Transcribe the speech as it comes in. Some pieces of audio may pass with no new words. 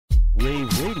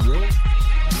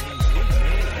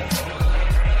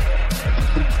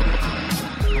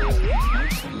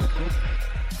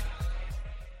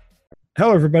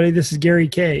Hello, everybody. This is Gary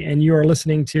Kay, and you are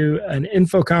listening to an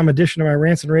InfoComm edition of my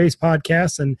Rants and rAVes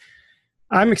podcast. And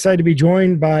I'm excited to be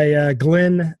joined by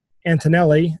Glenn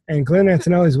Antonelli. And Glenn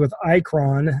Antonelli is with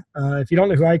Icron. If you don't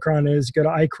know who Icron is, go to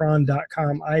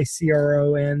icron.com,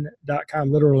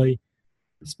 ICRON.com, literally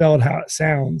spelled how it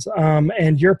sounds.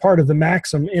 And you're part of the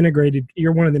Maxim integrated,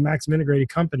 you're one of the Maxim integrated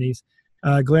companies.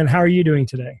 Glenn, how are you doing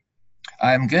today?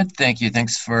 I'm good, thank you.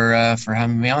 Thanks for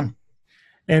having me on.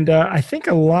 And I think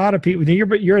a lot of people,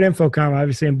 you're at InfoComm,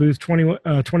 obviously, in booth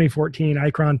 2014,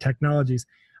 Icron Technologies.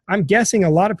 I'm guessing a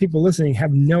lot of people listening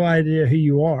have no idea who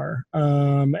you are.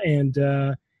 So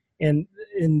I kind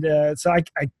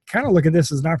of look at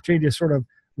this as an opportunity to sort of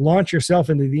launch yourself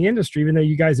into the industry, even though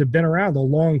you guys have been around a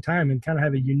long time and kind of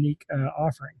have a unique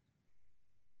offering.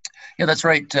 Yeah, that's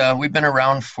right. We've been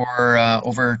around for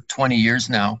over 20 years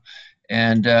now,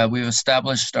 and we've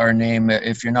established our name.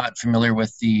 If you're not familiar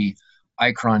with the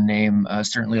Icron name,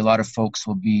 certainly a lot of folks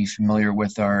will be familiar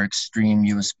with our Extreme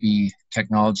USB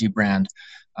technology brand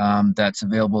that's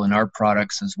available in our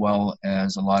products, as well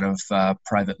as a lot of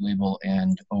private label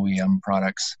and OEM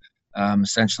products.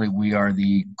 Essentially, we are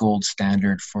the gold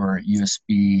standard for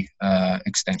USB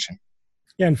extension.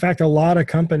 Yeah, in fact, a lot of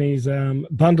companies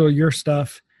bundle your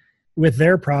stuff with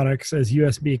their products as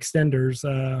USB extenders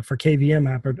for KVM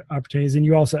opportunities, and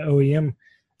you also OEM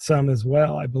some as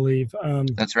well, I believe.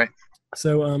 That's right.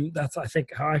 So that's, I think,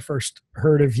 how I first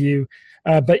heard of you.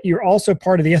 But you're also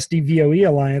part of the SDVoE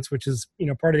Alliance, which is,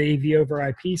 part of the AV over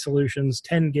IP solutions,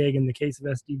 10 gig in the case of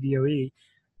SDVoE.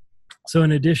 So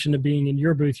in addition to being in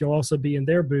your booth, you'll also be in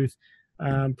their booth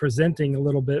presenting a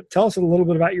little bit. Tell us a little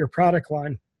bit about your product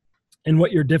line and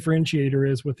what your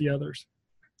differentiator is with the others.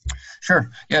 Sure.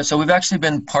 Yeah, so we've actually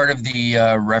been part of the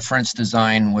reference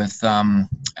design with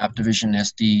Aptivision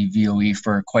SDVoE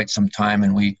for quite some time,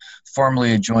 and we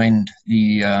formally joined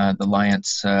the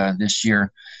Alliance this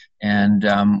year. And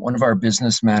one of our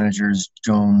business managers,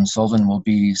 Joan Sullivan, will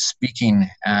be speaking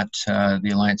at the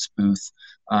Alliance booth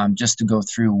just to go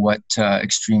through what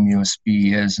Extreme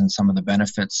USB is and some of the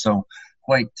benefits. So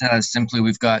quite simply,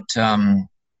 we've got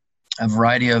a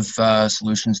variety of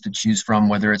solutions to choose from,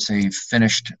 whether it's a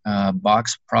finished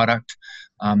box product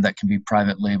that can be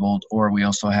private labeled, or we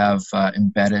also have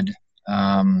embedded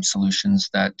solutions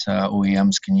that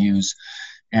OEMs can use.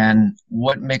 And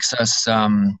what makes us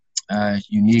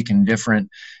unique and different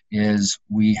is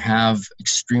we have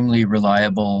extremely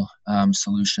reliable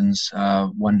solutions,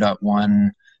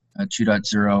 1.1,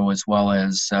 2.0, as well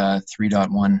as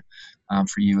 3.1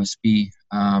 for USB.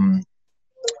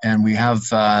 And we have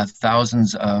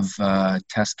thousands of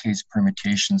test case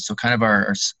permutations. So kind of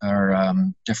our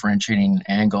differentiating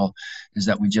angle is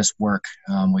that we just work.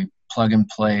 We plug and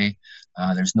play.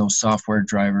 There's no software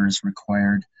drivers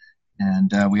required.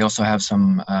 And we also have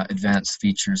some advanced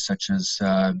features, such as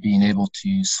being able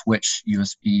to switch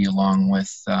USB along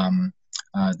with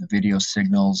the video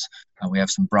signals. We have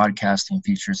some broadcasting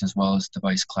features as well as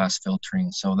device class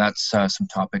filtering. So that's some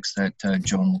topics that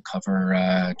Joan will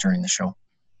cover during the show.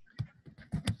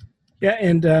 Yeah,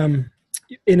 and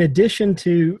in addition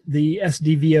to the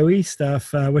SDVoE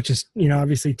stuff, which is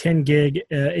obviously 10 gig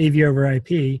AV over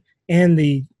IP, and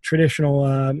the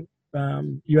traditional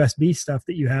USB stuff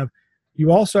that you have,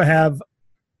 you also have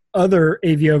other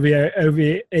AV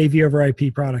over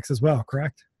IP products as well,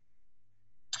 correct?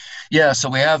 Yeah, so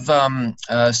we have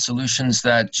solutions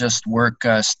that just work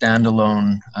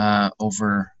standalone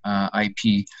over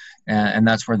IP. And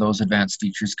that's where those advanced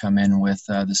features come in with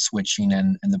the switching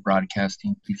and the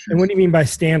broadcasting features. And what do you mean by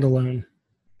standalone?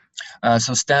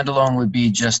 So standalone would be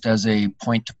just as a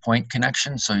point-to-point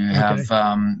connection. So you have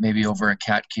maybe over a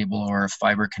CAT cable or a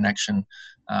fiber connection,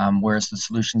 whereas the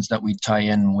solutions that we tie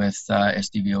in with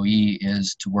SDVoE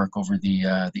is to work over the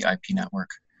IP network.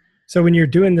 So when you're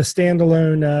doing the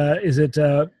standalone, are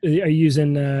you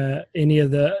using any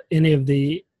of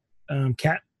the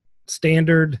CAT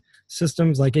standard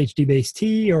systems like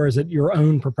HDBaseT, or is it your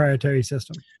own proprietary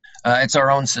system? It's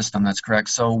our own system, that's correct.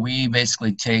 So we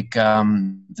basically take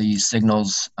the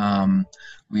signals,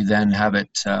 we then have it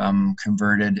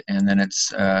converted, and then it's,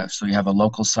 so you have a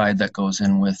local side that goes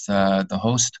in with the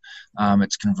host.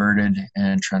 It's converted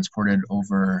and transported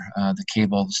over the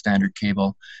cable, the standard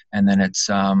cable, and then it's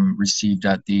received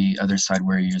at the other side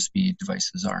where USB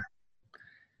devices are.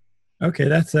 Okay,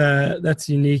 that's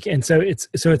unique. And so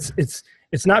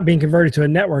it's not being converted to a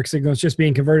network signal, it's just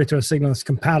being converted to a signal that's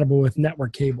compatible with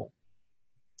network cable.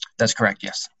 That's correct,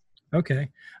 yes. Okay.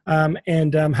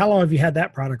 And how long have you had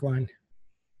that product line?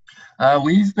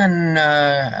 We've been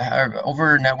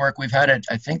over network. We've had it,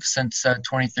 I think, since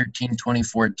 2013,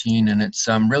 2014, and it's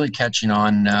really catching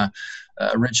on.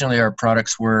 Originally, our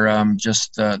products were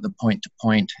just the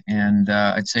point-to-point, and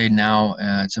I'd say now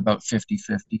it's about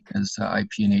 50-50 as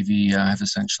IP and AV have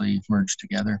essentially merged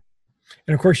together.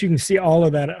 And of course, you can see all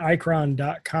of that at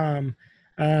icron.com.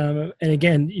 And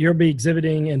again, you'll be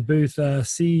exhibiting in booth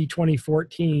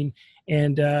C2014.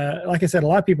 And like I said, a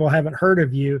lot of people haven't heard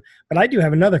of you, but I do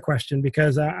have another question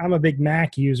because I'm a big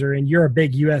Mac user and you're a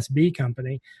big USB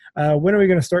company. When are we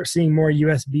going to start seeing more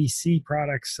USB-C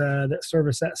products that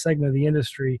service that segment of the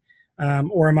industry?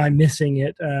 Or am I missing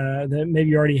it? That maybe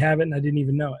you already have it and I didn't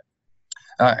even know it.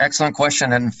 Excellent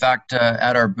question. And in fact,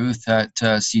 at our booth at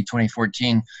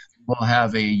C2014, we'll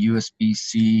have a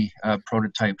USB-C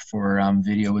prototype for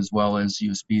video as well as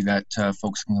USB that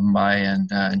folks can come by and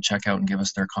check out and give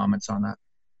us their comments on that.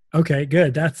 Okay,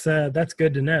 good. That's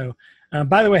good to know.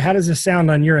 By the way, how does this sound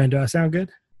on your end? Do I sound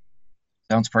good?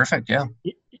 Sounds perfect. Yeah.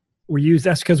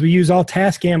 That's because we use all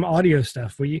Tascam audio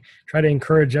stuff. We try to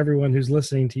encourage everyone who's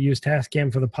listening to use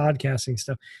Tascam for the podcasting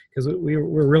stuff because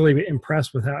we're really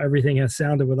impressed with how everything has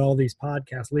sounded with all these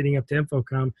podcasts leading up to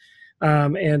InfoComm.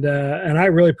 And I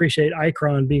really appreciate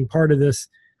Icron being part of this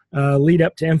lead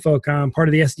up to InfoComm, part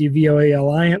of the SDVoE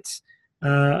Alliance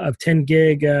of 10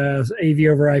 gig AV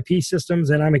over IP systems.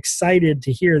 And I'm excited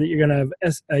to hear that you're going to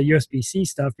have USB-C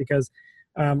stuff because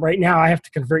right now I have to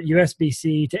convert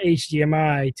USB-C to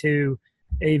HDMI to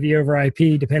AV over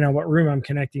IP, depending on what room I'm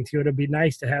connecting to. It'd be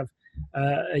nice to have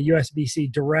a USB-C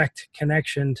direct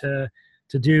connection to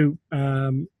do.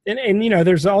 And you know,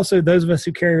 there's also those of us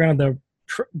who carry around the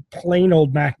plain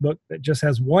old MacBook that just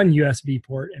has one USB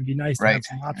port, and be nice to have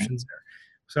some options there.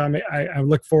 So I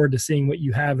look forward to seeing what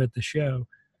you have at the show.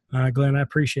 Glenn, I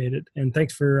appreciate it. And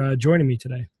thanks for joining me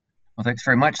today. Well, thanks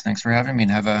very much. Thanks for having me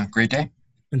and have a great day.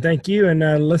 And thank you. And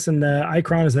listen,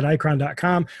 Icron is at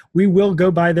icron.com. We will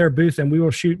go by their booth and we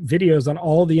will shoot videos on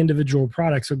all the individual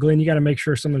products. So Glenn, you got to make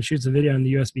sure someone shoots a video on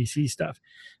the USB-C stuff.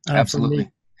 Absolutely.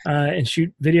 And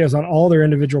shoot videos on all their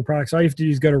individual products. All you have to do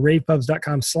is go to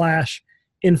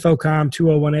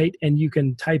ravepubs.com/InfoComm2018, and you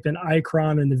can type in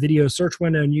Icron in the video search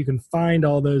window, and you can find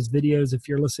all those videos if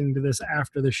you're listening to this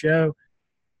after the show.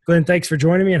 Glenn, thanks for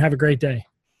joining me, and have a great day.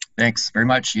 Thanks very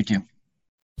much. You too.